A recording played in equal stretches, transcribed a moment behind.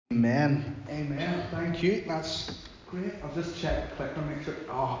Amen. Amen. Thank you. That's great. I'll just check the clicker, make sure.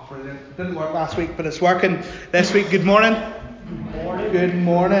 Oh, brilliant. It didn't work last week, but it's working this week. Good morning. Good morning. Good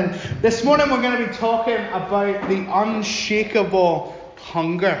morning. This morning we're going to be talking about the unshakable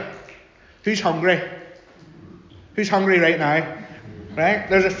hunger. Who's hungry? Who's hungry right now? Right?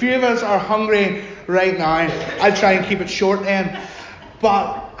 There's a few of us are hungry right now. I'll try and keep it short then.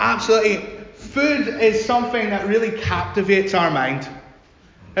 But absolutely, food is something that really captivates our mind.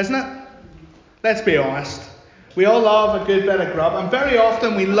 Isn't it? Let's be honest. We all love a good bit of grub. And very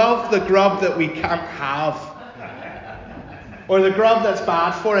often we love the grub that we can't have. Or the grub that's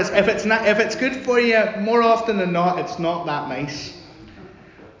bad for us. If it's good for you, more often than not, it's not that nice.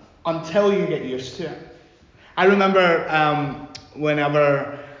 Until you get used to it. I remember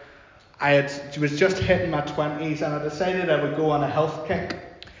whenever I was just hitting my 20s and I decided I would go on a health kick.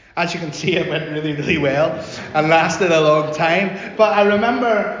 As you can see, it went really, really well and lasted a long time. But I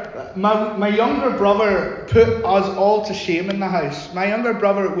remember my younger brother put us all to shame in the house. My younger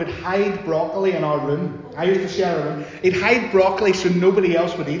brother would hide broccoli in our room. I used to share a room. He'd hide broccoli so nobody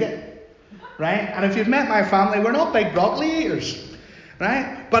else would eat it. Right? And if you've met my family, we're not big broccoli eaters.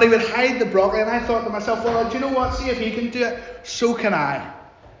 Right? But he would hide the broccoli, and I thought to myself, well, do you know what? See if he can do it, so can I.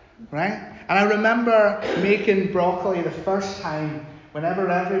 Right? And I remember making broccoli the first time whenever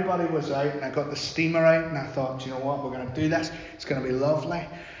everybody was out, and I got the steamer out, and I thought, do you know what? We're going to do this. It's going to be lovely.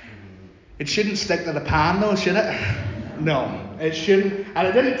 It shouldn't stick to the pan, though, should it? No, it shouldn't. And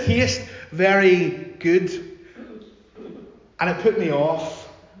it didn't taste very good. And it put me off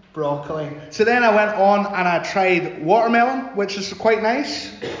broccoli. So then I went on and I tried watermelon, which is quite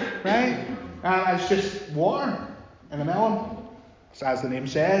nice, right? And it's just water in a melon, as the name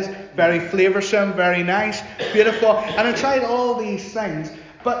says. Very flavoursome, very nice, beautiful. And I tried all these things.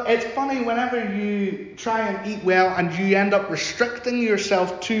 But it's funny, whenever you try and eat well and you end up restricting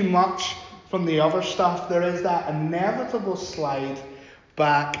yourself too much from the other stuff, there is that inevitable slide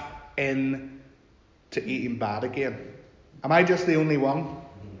back in to eating bad again. Am I just the only one?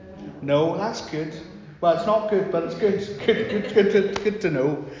 No, that's good. Well, it's not good, but it's good. It's good to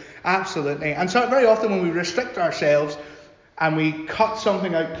know. Absolutely. And so very often when we restrict ourselves and we cut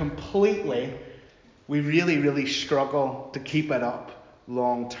something out completely, we really, really struggle to keep it up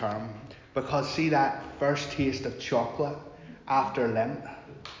long term. Because see that first taste of chocolate after Lent?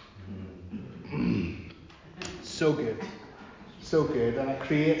 So good. So good. And it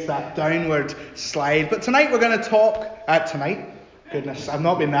creates that downward slide. But tonight we're going to talk... Goodness, I've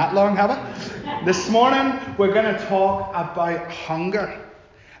not been that long, have I? This morning, we're going to talk about hunger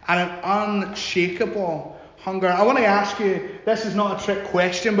and an unshakable hunger. I want to ask you, this is not a trick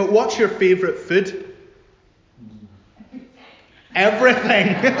question, but what's your favourite food?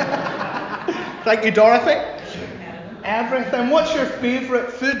 Everything. Thank you, Dorothy. Everything. What's your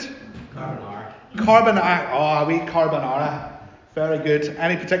favourite food? Carbonara. Oh, we eat carbonara. Very good.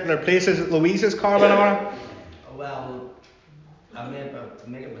 Any particular place? Is it Louise's carbonara? Well, I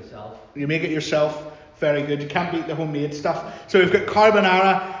make it myself. You make it yourself? Very good. You can't beat the homemade stuff. So we've got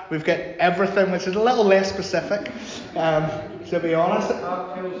carbonara, we've got everything, which is a little less specific, to be honest.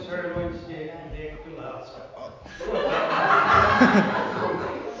 Cocktail, sirloin steak,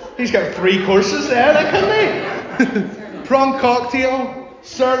 He's got 3 courses there, hasn't he? Prawn cocktail,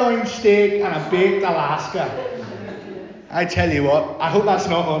 sirloin steak, and a baked Alaska. I tell you what, I hope that's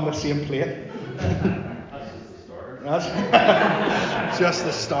not on the same plate. That's just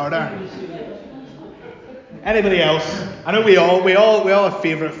the starter. Anybody else? I know we all have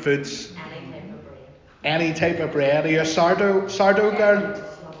favourite foods. Any type of bread. Are you a sourdough girl?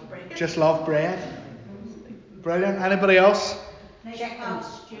 Just love bread. Brilliant. Anybody else?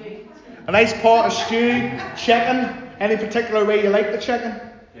 A nice pot of stew. Chicken. Any particular way you like the chicken?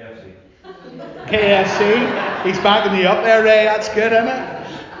 KFC. He's backing me up there, Ray. That's good, isn't it?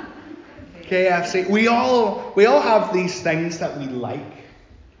 KFC. We all have these things that we like,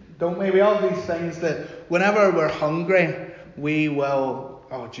 don't we? We all have these things that whenever we're hungry, we will,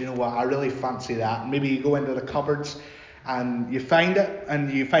 oh, do you know what? I really fancy that. Maybe you go into the cupboards and you find it and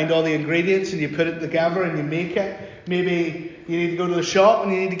you find all the ingredients and you put it together and you make it. Maybe you need to go to the shop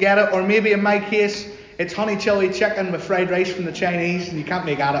and you need to get it. Or maybe in my case, it's honey chili chicken with fried rice from the Chinese and you can't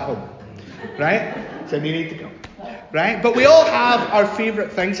make that at home. Right? So you need to go. Right? But we all have our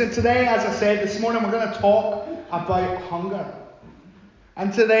favourite things. And today, as I said, this morning we're going to talk about hunger.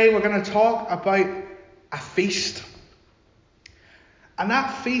 And today we're going to talk about a feast. And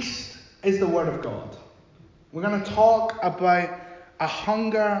that feast is the Word of God. We're going to talk about a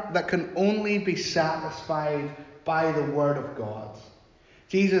hunger that can only be satisfied by the Word of God.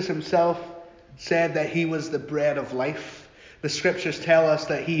 Jesus himself said that he was the bread of life. The scriptures tell us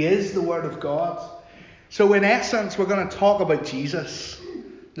that he is the Word of God. So in essence, we're going to talk about Jesus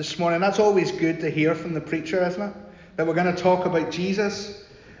this morning. That's always good to hear from the preacher, isn't it? That we're going to talk about Jesus,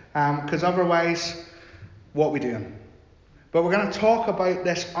 because otherwise, what are we doing? But we're going to talk about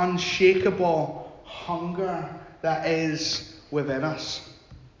this unshakable hunger that is within us.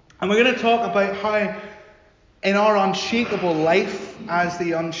 And we're going to talk about how in our unshakable life as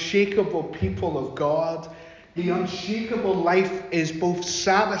the unshakable people of God, the unshakable life is both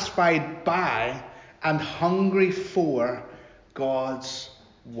satisfied by and hungry for God's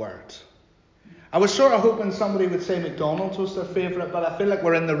Word. I was sort of hoping somebody would say McDonald's was their favourite, but I feel like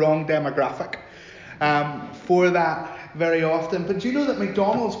we're in the wrong demographic for that very often. But do you know that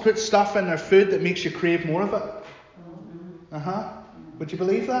McDonald's puts stuff in their food that makes you crave more of it? Would you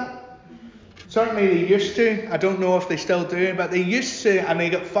believe that? Certainly they used to. I don't know if they still do, but they used to, and they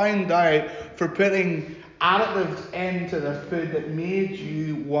got found out for putting additives into their food that made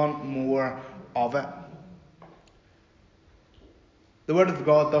you want more of it. The Word of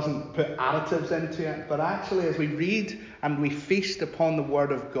God doesn't put additives into it, but actually as we read and we feast upon the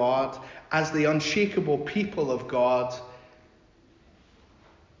Word of God, as the unshakable people of God,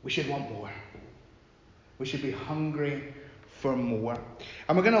 we should want more. We should be hungry for more.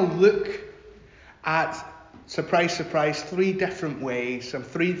 And we're going to look at, surprise, surprise, 3 different ways and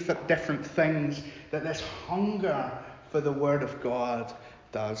 3 different things that this hunger for the Word of God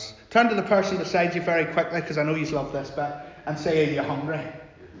does. Turn to the person beside you very quickly, because I know you love this bit, and say, are you hungry?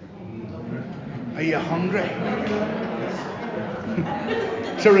 Are you hungry?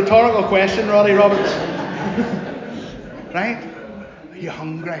 It's a rhetorical question, Roddy Roberts. Right? Are you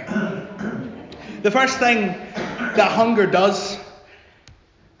hungry? The first thing that hunger does,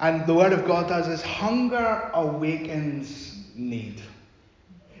 and the Word of God does, is hunger awakens need.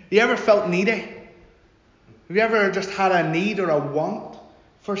 You ever felt needy? Have you ever just had a need or a want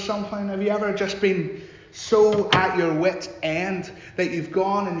for something? Have you ever just been so at your wit's end that you've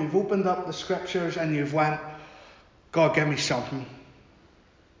gone and you've opened up the scriptures and you've went, God, give me something? Have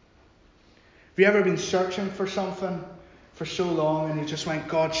you ever been searching for something for so long and you just went,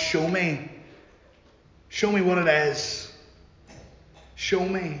 God, show me. Show me what it is. Show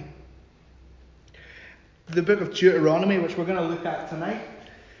me. The book of Deuteronomy, which we're going to look at tonight,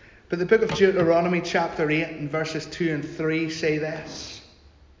 but the book of Deuteronomy chapter 8 and verses 2 and 3 say this.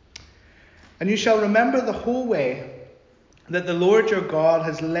 And you shall remember the whole way that the Lord your God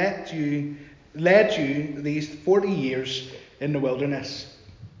has led you these 40 years in the wilderness,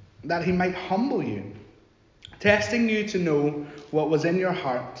 that he might humble you, testing you to know what was in your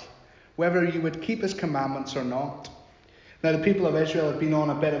heart, whether you would keep his commandments or not. Now the people of Israel have been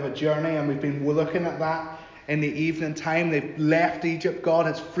on a bit of a journey, and we've been looking at that in the evening time. They've left Egypt. God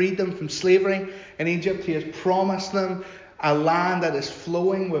has freed them from slavery in Egypt. He has promised them a land that is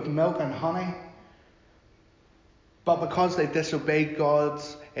flowing with milk and honey. But because they've disobeyed God,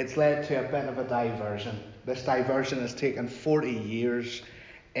 it's led to a bit of a diversion. This diversion has taken 40 years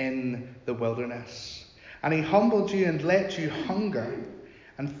in the wilderness. And he humbled you and let you hunger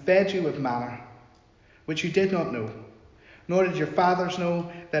and fed you with manna, which you did not know, nor did your fathers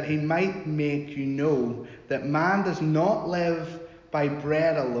know, that he might make you know that man does not live by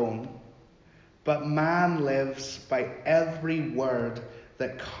bread alone, but man lives by every word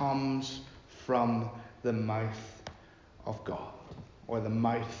that comes from the mouth of God, or the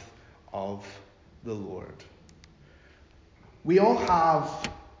mouth of the Lord. We all have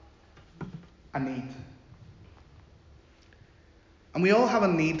a need. And we all have a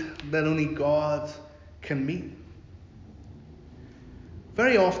need that only God can meet.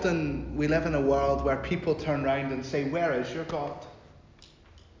 Very often we live in a world where people turn around and say, where is your God?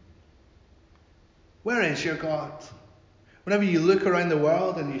 Where is your God? Whenever you look around the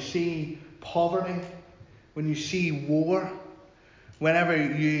world and you see poverty, when you see war, whenever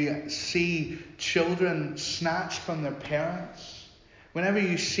you see children snatched from their parents, whenever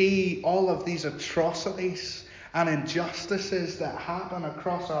you see all of these atrocities and injustices that happen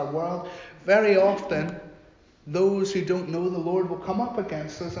across our world, very often those who don't know the Lord will come up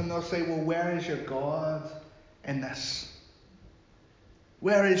against us and they'll say, well, where is your God in this?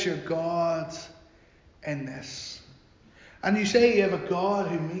 Where is your God in this? And you say you have a God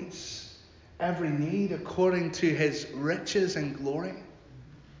who meets every need according to his riches and glory.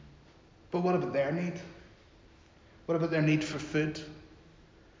 But what about their need? What about their need for food?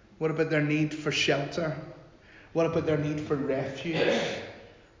 What about their need for shelter? What about their need for refuge?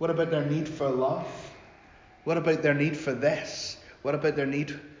 What about their need for love? What about their need for this? What about their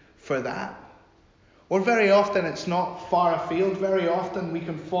need for that? Or very often it's not far afield. Very often we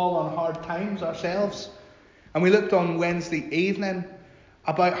can fall on hard times ourselves. And we looked on Wednesday evening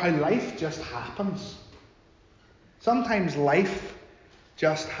about how life just happens. Sometimes life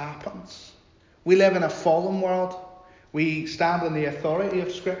just happens. We live in a fallen world. We stand on the authority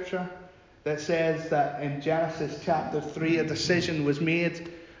of Scripture that says that in Genesis chapter 3 a decision was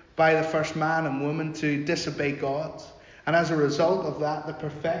made by the first man and woman to disobey God. And as a result of that, the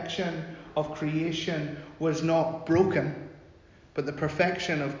perfection of creation was not broken, but the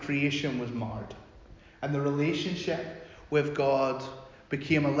perfection of creation was marred. And the relationship with God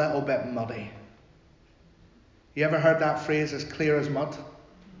became a little bit muddy. You ever heard that phrase, as clear as mud?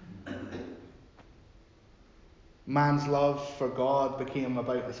 Man's love for God became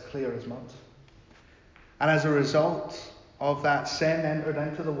about as clear as mud. And as a result of that, sin entered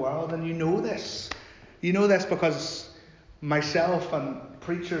into the world. And you know this. You know this because myself and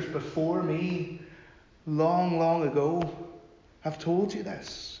preachers before me long, long ago have told you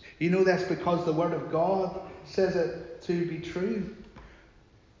this. You know this because the Word of God says it to be true.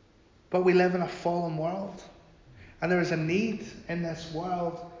 But we live in a fallen world. And there is a need in this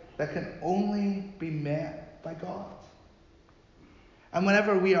world that can only be met by God. And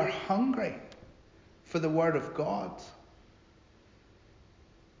whenever we are hungry for the Word of God,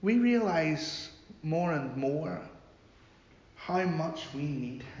 we realize more and more how much we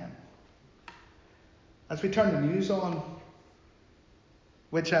need Him. As we turn the news on,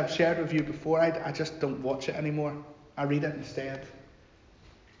 which I've shared with you before, I just don't watch it anymore. I read it instead.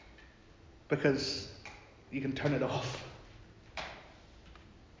 Because you can turn it off.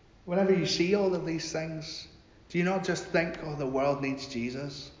 Whenever you see all of these things, do you not just think, oh, the world needs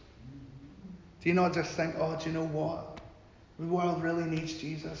Jesus? Do you not just think, oh, do you know what? The world really needs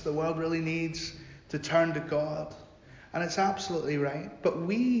Jesus. The world really needs to turn to God. And it's absolutely right. But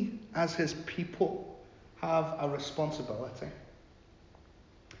we, as His people, have a responsibility.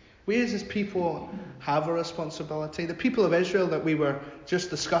 We as His people have a responsibility. The people of Israel that we were just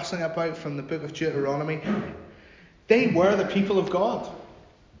discussing about from the book of Deuteronomy, they were the people of God.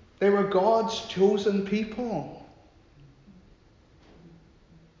 They were God's chosen people.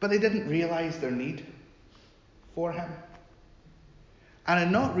 But they didn't realize their need for Him. And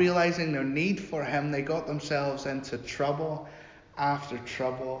in not realizing their need for Him, they got themselves into trouble after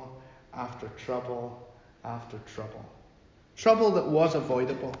trouble after trouble after trouble. Trouble that was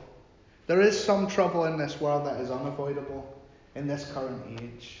avoidable. There is some trouble in this world that is unavoidable in this current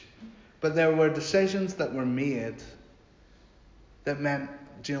age. But there were decisions that were made that meant,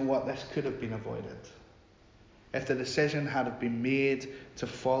 do you know what, this could have been avoided. If the decision had been made to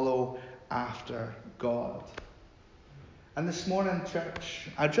follow after God. And this morning, church,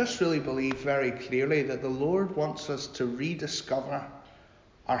 I just really believe very clearly that the Lord wants us to rediscover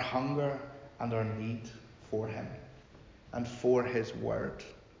our hunger and our need for Him and for His Word.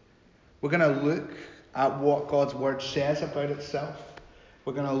 We're going to look at what God's Word says about itself.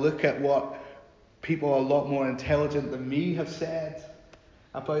 We're going to look at what people a lot more intelligent than me have said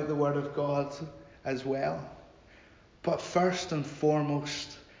about the Word of God as well. But first and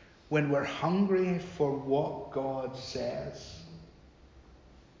foremost, when we're hungry for what God says,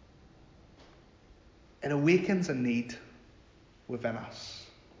 it awakens a need within us.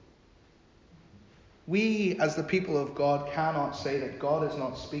 We, as the people of God, cannot say that God is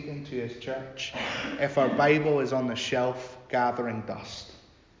not speaking to His church if our Bible is on the shelf gathering dust,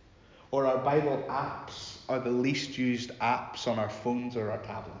 or our Bible apps are the least used apps on our phones or our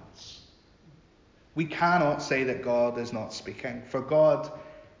tablets. We cannot say that God is not speaking, for God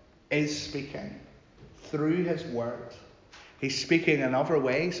is speaking through His Word. He's speaking in other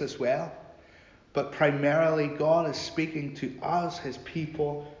ways as well, but primarily God is speaking to us, His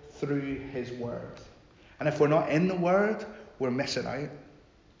people, through His Word. And if we're not in the Word, we're missing out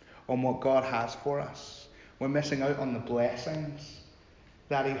on what God has for us. We're missing out on the blessings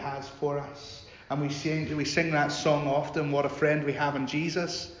that He has for us. And we sing that song often, what a friend we have in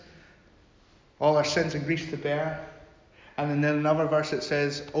Jesus. All our sins and griefs to bear. And then in another verse it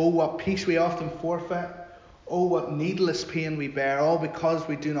says, oh, what peace we often forfeit. Oh, what needless pain we bear. All because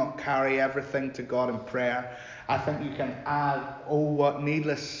we do not carry everything to God in prayer. I think you can add, oh, what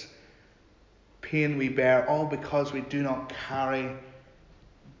needless pain we bear. All because we do not carry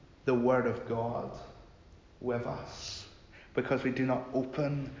the Word of God with us. Because we do not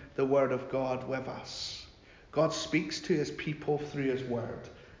open the Word of God with us. God speaks to His people through His Word.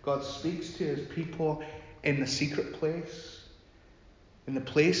 God speaks to His people in the secret place, in the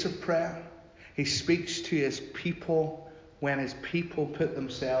place of prayer. He speaks to His people when His people put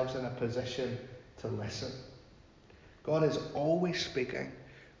themselves in a position to listen. God is always speaking.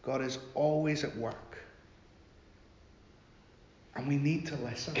 God is always at work. And we need to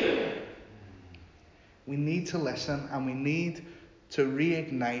listen. We need to listen, and we need to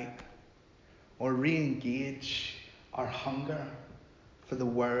reignite or re-engage our hunger for the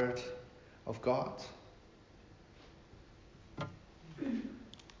Word of God.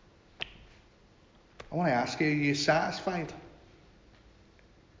 I want to ask you, are you satisfied?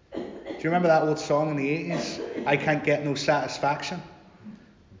 Do you remember that old song in the 80s? I can't get no satisfaction.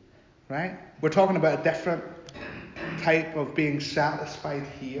 Right? We're talking about a different type of being satisfied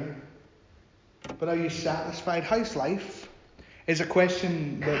here. But are you satisfied? How's life? Is a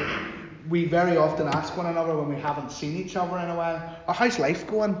question that we very often ask one another when we haven't seen each other in a while. Or how's life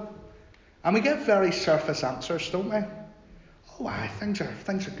going? And we get very surface answers, don't we? Oh, aye, things are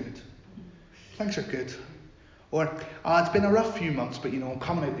good. Things are good. Or, it's been a rough few months, but I'm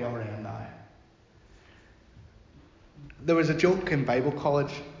coming out the other end now. There was a joke in Bible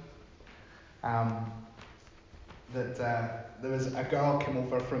college that there was a girl came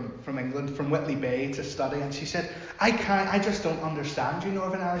over from England, from Whitley Bay to study, and she said, I just don't understand you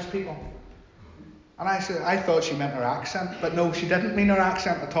Northern Irish people. And I said, I thought she meant her accent, but no, she didn't mean her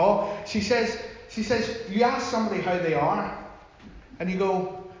accent at all. She says, you ask somebody how they are, and you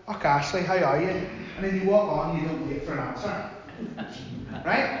go, "Okay, Ashley, how are you?" And then you walk on, you don't wait for an answer.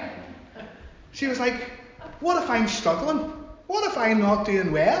 Right? She was like, what if I'm struggling? What if I'm not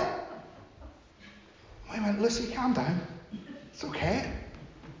doing well? I went, Lucy, calm down. It's okay.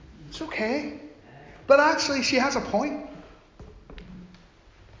 It's okay. But actually, she has a point.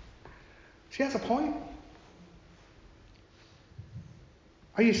 She has a point.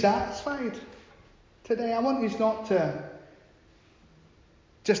 Are you satisfied today? I want you not to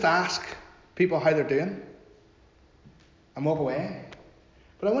just ask people how they're doing and walk away.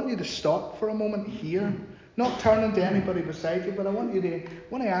 But I want you to stop for a moment here. Not turning to anybody beside you, but I want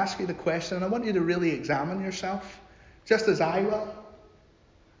to ask you the question, and I want you to really examine yourself, just as I will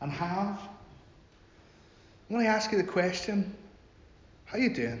and have. I want to ask you the question, how are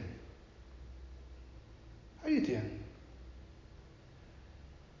you doing? How are you doing?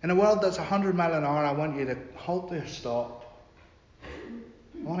 In a world that's 100 miles an hour, I want you to halt to a stop.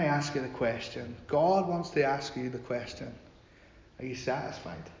 I want to ask you the question. God wants to ask you the question. Are you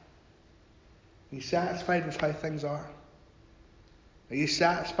satisfied? Are you satisfied with how things are? Are you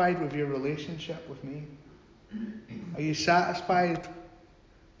satisfied with your relationship with me? Are you satisfied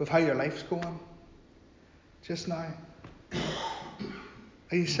with how your life's going just now?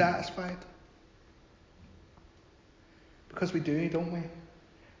 Are you satisfied? Because we do, don't we?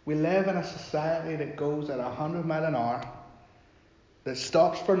 We live in a society that goes at 100 miles an hour, that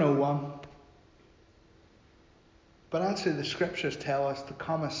stops for no one. But actually the scriptures tell us to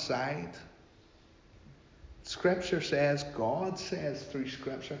come aside. Scripture says, God says through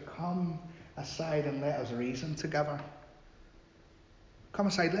Scripture, come aside and let us reason together. Come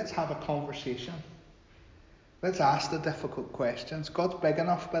aside, let's have a conversation. Let's ask the difficult questions. God's big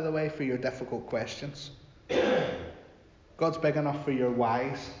enough, by the way, for your difficult questions. God's big enough for your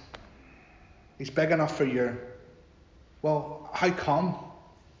whys. He's big enough for your, well, how come?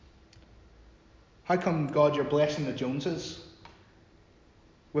 How come, God, you're blessing the Joneses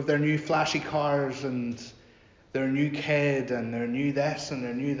with their new flashy cars and their new kid and their new this and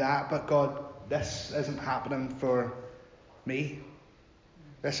their new that, but God, this isn't happening for me.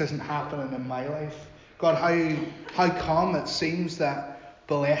 This isn't happening in my life. God, how come it seems that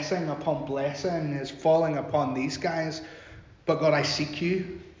blessing upon blessing is falling upon these guys, but God, I seek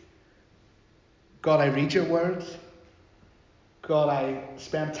you. God, I read your words. God, I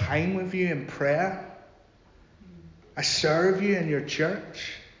spend time with you in prayer. I serve you in your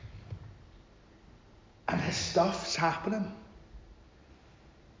church. And this stuff's happening.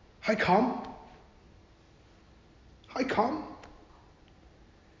 How come? How come?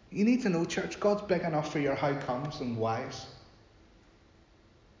 You need to know, church, God's big enough for your how comes and whys.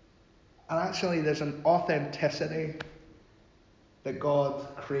 And actually there's an authenticity that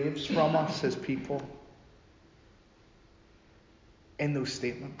God craves from us as people in those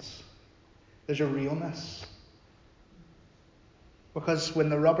statements. There's a realness. Because when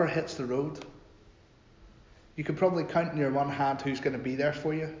the rubber hits the road, you can probably count in your one hand who's going to be there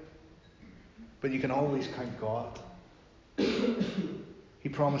for you. But you can always count God. He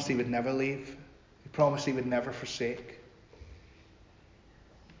promised he would never leave. He promised he would never forsake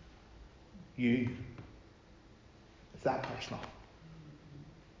you. It's that personal.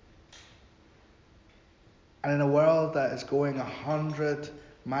 And in a world that is going 100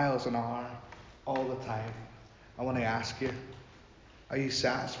 miles an hour all the time, I want to ask you, are you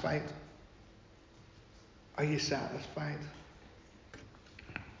satisfied? Are you satisfied?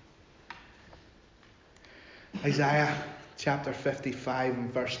 Isaiah chapter 55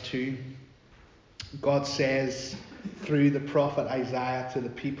 and verse 2 God says through the prophet Isaiah to the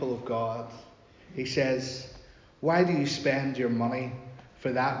people of God, he says, why do you spend your money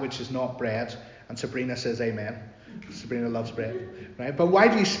for that which is not bread? And Sabrina says amen. Sabrina loves bread, right? But why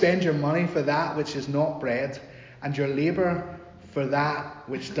do you spend your money for that which is not bread, and your labour for that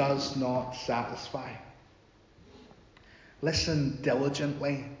which does not satisfy? Listen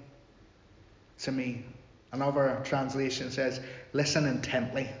diligently to me. Another translation says, listen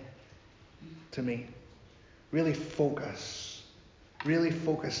intently to me. Really focus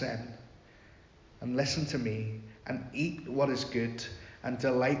in and listen to me, and eat what is good, and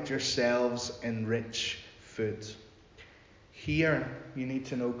delight yourselves in rich food. Here, you need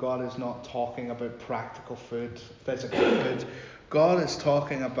to know God is not talking about practical food, physical food. God is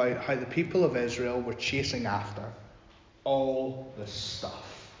talking about how the people of Israel were chasing after all the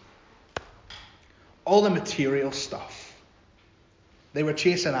stuff. All the material stuff. They were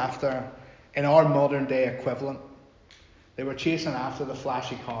chasing after, in our modern day equivalent, they were chasing after the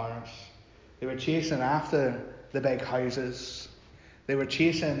flashy cars. They were chasing after the big houses. They were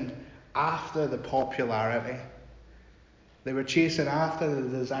chasing after the popularity. They were chasing after the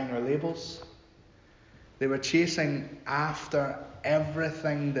designer labels. They were chasing after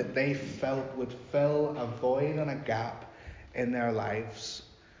everything that they felt would fill a void and a gap in their lives,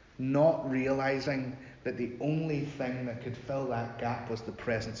 not realizing that the only thing that could fill that gap was the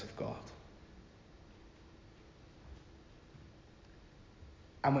presence of God.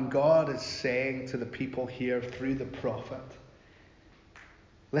 And when God is saying to the people here through the prophet,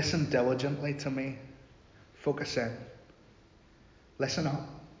 listen diligently to me, focus in, listen up,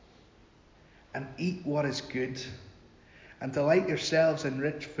 and eat what is good, and delight yourselves in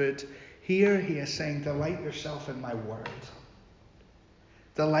rich food. Here he is saying, delight yourself in my word.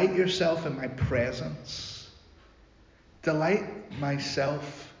 Delight yourself in my presence. Delight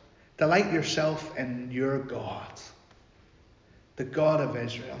yourself in your God. The God of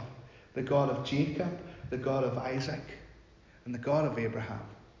Israel, the God of Jacob, the God of Isaac, and the God of Abraham.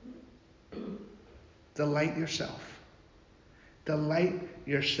 Delight yourself. Delight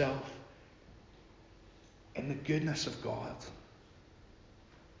yourself in the goodness of God.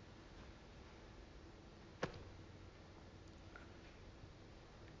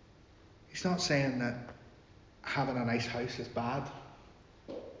 He's not saying that having a nice house is bad.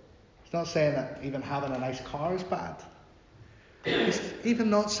 He's not saying that even having a nice car is bad. He's even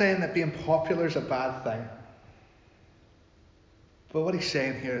not saying that being popular is a bad thing. But what he's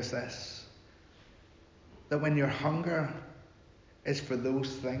saying here is this: that when your hunger is for those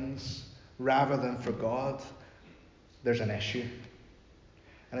things rather than for God, there's an issue.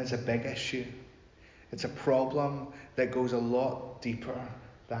 And it's a big issue. It's a problem that goes a lot deeper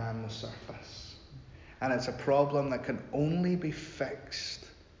than the surface. And it's a problem that can only be fixed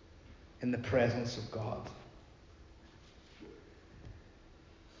in the presence of God.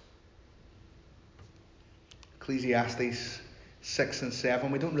 Ecclesiastes 6 and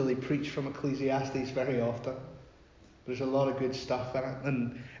 7. We don't really preach from Ecclesiastes very often. There's a lot of good stuff in it.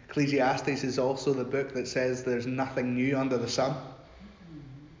 And Ecclesiastes is also the book that says there's nothing new under the sun.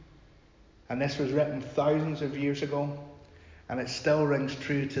 And this was written thousands of years ago, and it still rings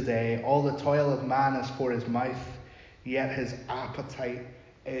true today. All the toil of man is for his mouth, yet his appetite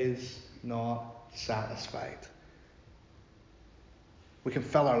is not satisfied. We can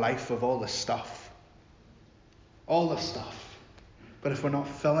fill our life with all the stuff. All the stuff. But if we're not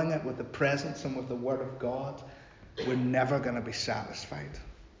filling it with the presence and with the Word of God, we're never going to be satisfied.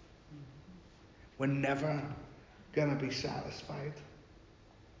 We're never going to be satisfied.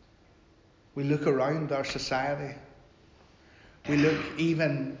 We look around our society. We look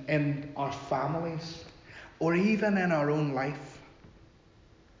even in our families, or even in our own life.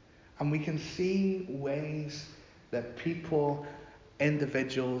 And we can see ways that people,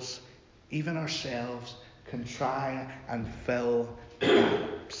 individuals, even ourselves, can try and fill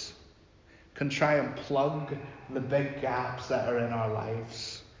gaps. Can try and plug the big gaps that are in our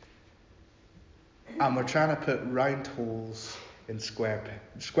lives. And we're trying to put round holes in square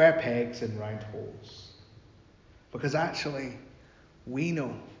pegs in round holes. Because actually, we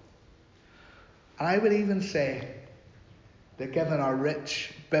know. And I would even say that given our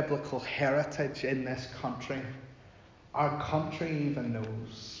rich biblical heritage in this country, our country even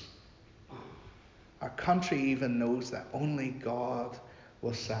knows. Our country even knows that only God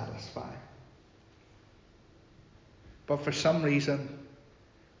will satisfy. But for some reason,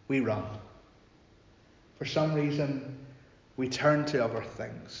 we run. For some reason, we turn to other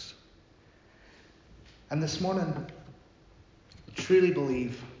things. And this morning, I truly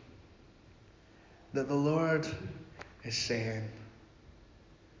believe that the Lord is saying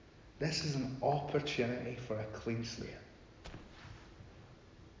This is an opportunity for a clean slate.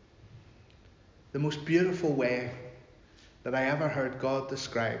 The most beautiful way that I ever heard God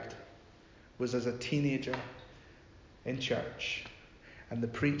described was as a teenager in church. And the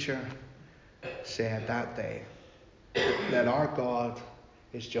preacher said that day that our God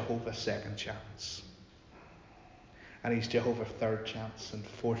is Jehovah's second chance. And he's Jehovah's third chance, and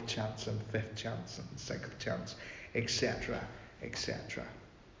fourth chance, and fifth chance, and sixth chance, etc., etc.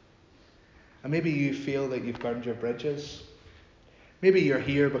 And maybe you feel that you've burned your bridges. Maybe you're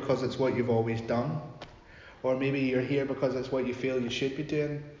here because it's what you've always done. Or maybe you're here because it's what you feel you should be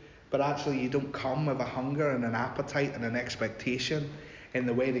doing. But actually you don't come with a hunger and an appetite and an expectation in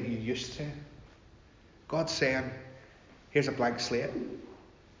the way that you used to. God's saying, here's a blank slate.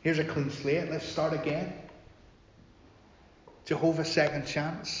 Here's a clean slate. Let's start again. Jehovah's second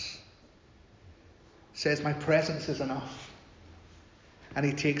chance says, my presence is enough. And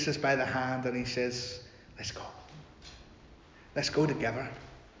he takes us by the hand and he says, let's go. Let's go together.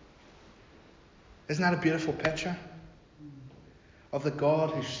 Isn't that a beautiful picture of the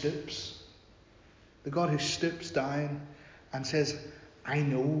God who stoops? The God who stoops down and says, I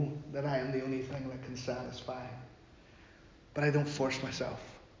know that I am the only thing that can satisfy. But I don't force myself.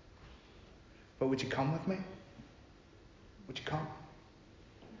 But would you come with me? Would you come?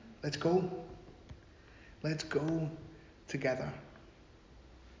 Let's go. Let's go together.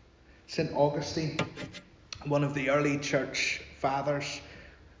 St. Augustine, one of the early church fathers,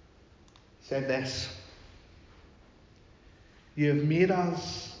 said this: you have made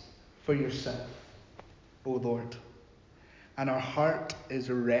us for yourself, O Lord, and our heart is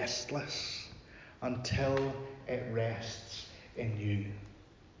restless until it rests in you.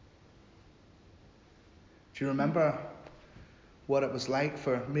 Do you remember what it was like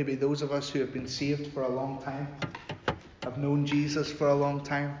for maybe those of us who have been saved for a long time, have known Jesus for a long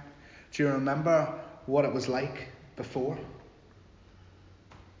time? Do you remember what it was like before?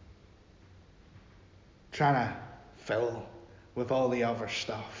 Trying to fill with all the other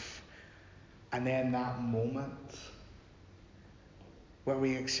stuff. And then that moment where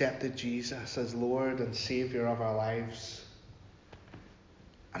we accepted Jesus as Lord and Saviour of our lives.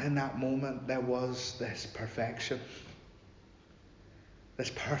 And in that moment there was this perfection. This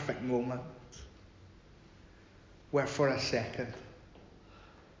perfect moment where for a second,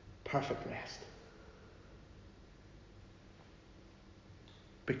 perfect rest.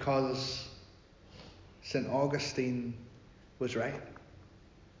 Because St. Augustine was right.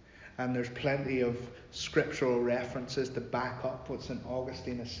 And there's plenty of scriptural references to back up what St.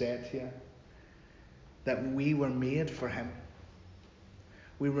 Augustine has said here. That we were made for him.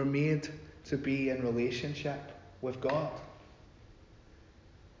 We were made to be in relationship with God.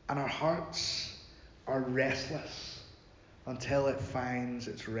 And our hearts are restless until it finds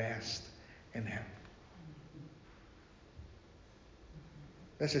its rest in him.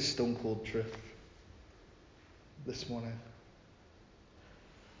 This is stone cold truth this morning.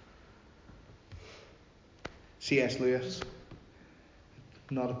 C.S. Lewis,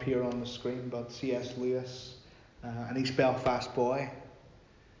 not appear on the screen, but C.S. Lewis and his Belfast Boy.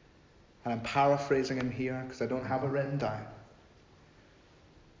 And I'm paraphrasing him here because I don't have it written down.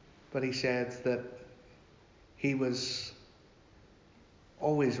 But he said that he was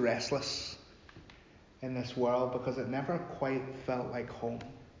always restless in this world because it never quite felt like home.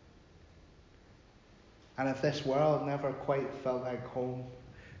 And if this world never quite felt like home,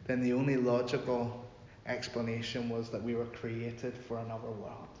 then the only logical explanation was that we were created for another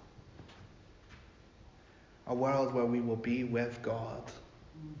world. A world where we will be with God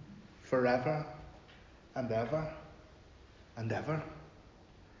forever and ever and ever.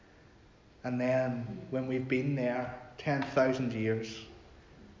 And then when we've been there 10,000 years,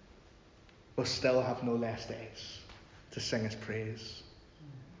 we'll still have no less days to sing his praise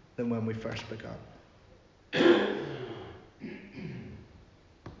than when we first begun. I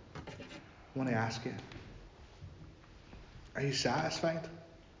want to ask you, are you satisfied?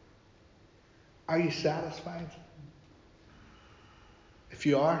 Are you satisfied? If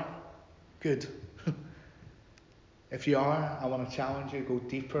you are, good. If you are, I want to challenge you to go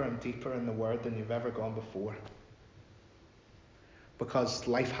deeper and deeper in the Word than you've ever gone before. Because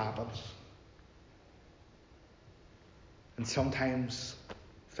life happens. And sometimes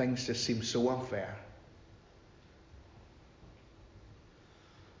things just seem so unfair.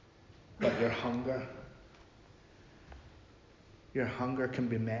 But your hunger can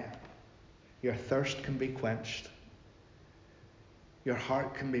be met. Your thirst can be quenched. Your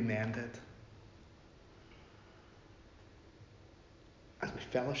heart can be mended. As we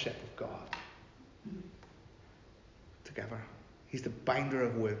fellowship with God together He's the binder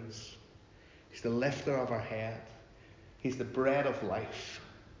of wounds. He's the lifter of our head. He's the bread of life.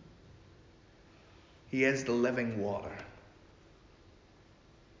 He is the living water.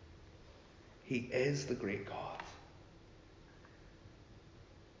 He is the great God.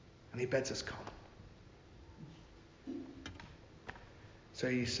 And he bids us come. So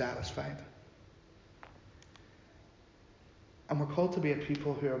are you satisfied? And we're called to be a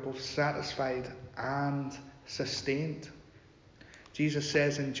people who are both satisfied and sustained. Jesus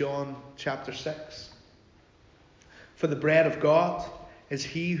says in John chapter 6, "For the bread of God is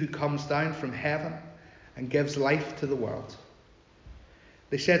he who comes down from heaven and gives life to the world."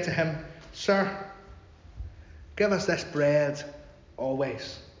 They said to him, "Sir, give us this bread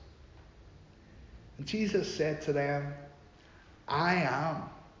always." And Jesus said to them, "I am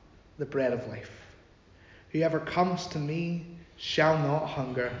the bread of life. Whoever comes to me shall not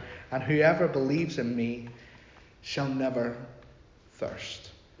hunger, and whoever believes in me shall never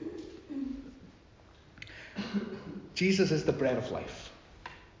thirst." Jesus is the bread of life.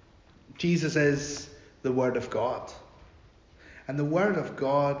 Jesus is the Word of God. And the Word of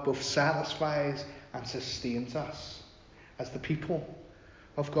God both satisfies and sustains us as the people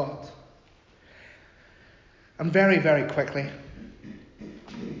of God. And very, very quickly,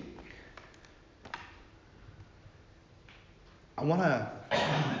 I want to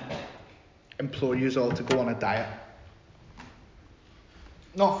implore you all to go on a diet.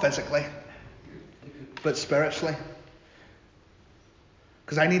 Not physically, but spiritually.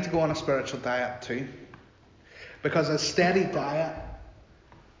 Because I need to go on a spiritual diet too. Because a steady diet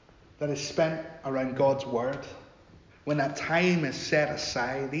that is spent around God's Word, when that time is set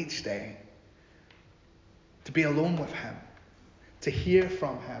aside each day to be alone with Him, to hear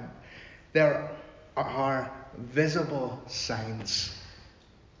from Him, there are visible signs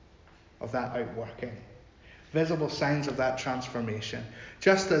of that outworking, visible signs of that transformation.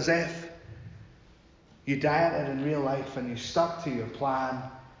 Just as if you dieted in real life and you stuck to your plan,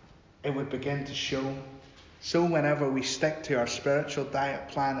 it would begin to show. So whenever we stick to our spiritual diet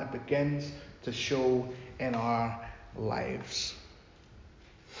plan, it begins to show in our lives.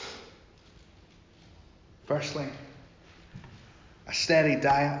 Firstly, a steady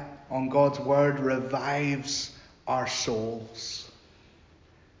diet on God's Word revives our souls.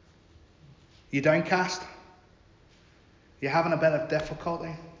 You downcast? You having a bit of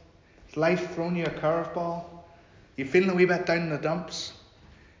difficulty? Has life thrown you a curveball? You feeling a wee bit down in the dumps?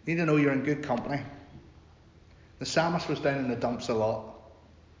 You need to know you're in good company. The psalmist was down in the dumps a lot.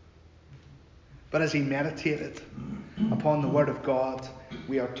 But as he meditated upon the Word of God,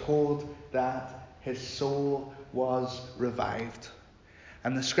 we are told that his soul was revived.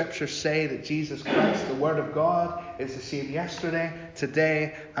 And the scriptures say that Jesus Christ, the Word of God, is the same yesterday,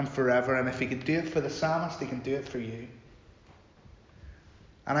 today, and forever. And if he could do it for the psalmist, he can do it for you.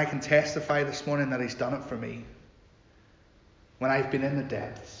 And I can testify this morning that he's done it for me. When I've been in the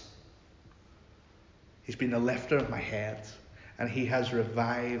depths, he's been the lifter of my head, and he has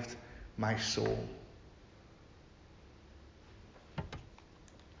revived my soul.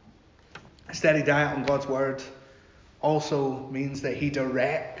 A steady diet on God's Word also means that he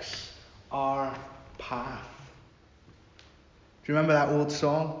directs our path. Do you remember that old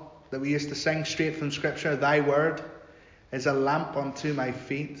song that we used to sing straight from Scripture? "Thy Word is a lamp unto my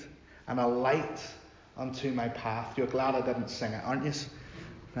feet and a light unto my path." You're glad I didn't sing it, aren't you?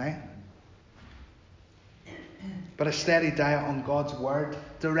 Right? But a steady diet on God's Word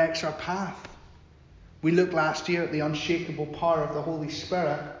directs our path. We looked last year at the unshakable power of the Holy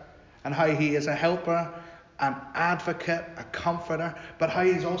Spirit and how he is a helper, an advocate, a comforter, but how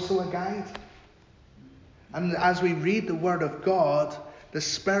he's also a guide. And as we read the Word of God, the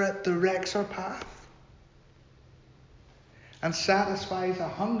Spirit directs our path and satisfies a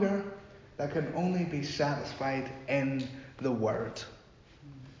hunger that can only be satisfied in the Word.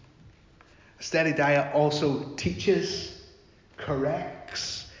 A steady diet also teaches,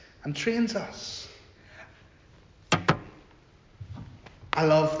 corrects, and trains us. I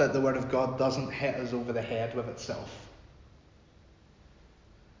love that the Word of God doesn't hit us over the head with itself.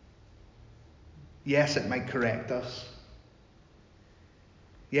 Yes, it might correct us.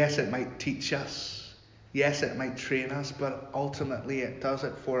 Yes, it might teach us. Yes, it might train us, but ultimately it does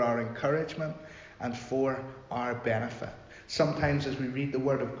it for our encouragement and for our benefit. Sometimes as we read the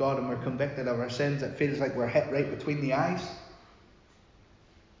Word of God and we're convicted of our sins, it feels like we're hit right between the eyes.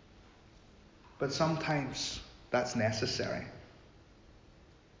 But sometimes that's necessary.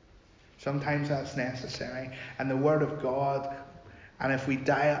 Sometimes that's necessary. And the Word of God, and if we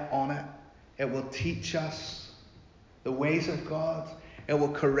diet on it, it will teach us the ways of God. It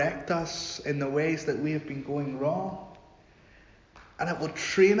will correct us in the ways that we have been going wrong. And it will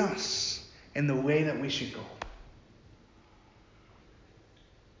train us in the way that we should go.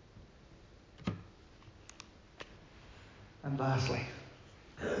 And lastly,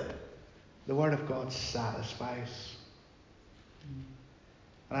 the Word of God satisfies.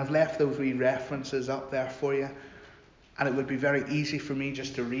 And I've left those wee references up there for you. And it would be very easy for me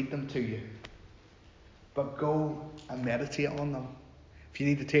just to read them to you. But go and meditate on them. If you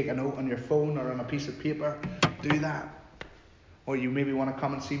need to take a note on your phone or on a piece of paper, do that. Or you maybe want to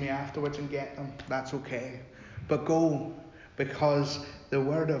come and see me afterwards and get them. That's okay. But go, because the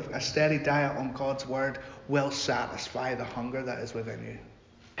word of a steady diet on God's word will satisfy the hunger that is within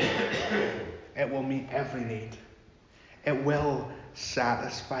you. It will meet every need. It will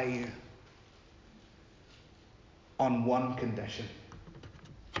satisfy you on one condition.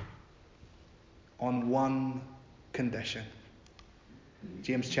 On one condition.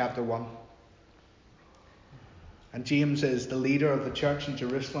 James chapter 1. And James is the leader of the church in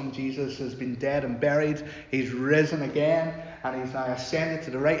Jerusalem. Jesus has been dead and buried. He's risen again. And he's now ascended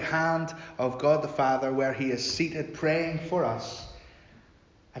to the right hand of God the Father, where he is seated praying for us.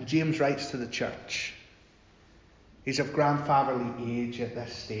 And James writes to the church. He's of grandfatherly age at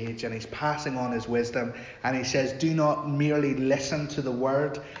this stage, and he's passing on his wisdom. And he says, do not merely listen to the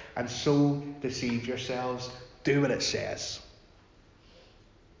word and so deceive yourselves. Do what it says.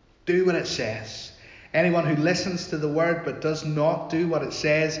 Do what it says. Anyone who listens to the word but does not do what it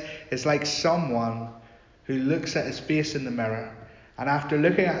says is like someone who looks at his face in the mirror and after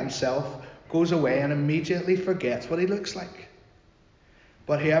looking at himself goes away and immediately forgets what he looks like.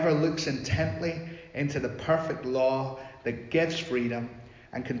 But whoever looks intently into the perfect law that gives freedom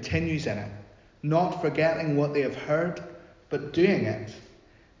and continues in it, not forgetting what they have heard, but doing it,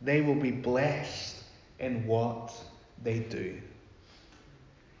 they will be blessed in what they do.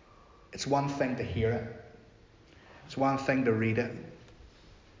 It's one thing to hear it. It's one thing to read it.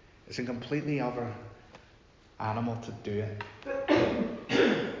 It's a completely other animal to do it.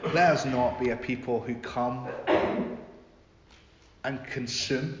 Let us not be a people who come and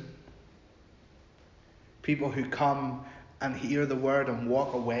consume. People who come and hear the word and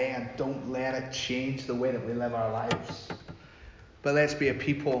walk away and don't let it change the way that we live our lives. But let's be a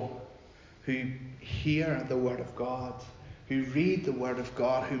people who hear the word of God, who read the word of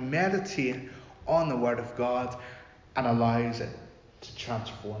God, who meditate on the word of God and allows it to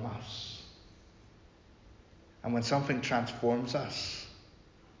transform us. And when something transforms us,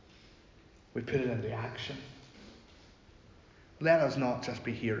 we put it into action. Let us not just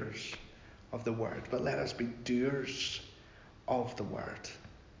be hearers of the word, but let us be doers of the word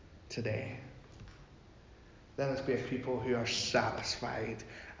today. Let us be a people who are satisfied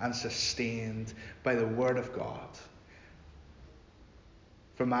and sustained by the word of God.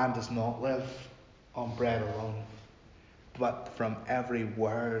 For man does not live on bread alone, but from every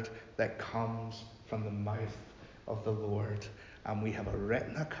word that comes from the mouth of the Lord. And we have a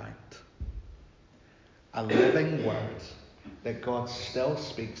written account, a living word that God still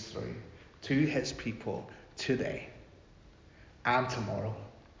speaks through to his people today and tomorrow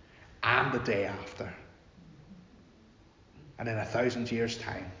and the day after. And in 1,000 years'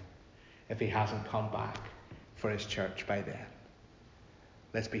 time, if he hasn't come back for his church by then.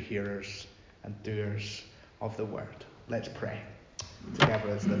 Let's be hearers and doers of the word. Let's pray together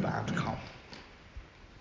as the band come.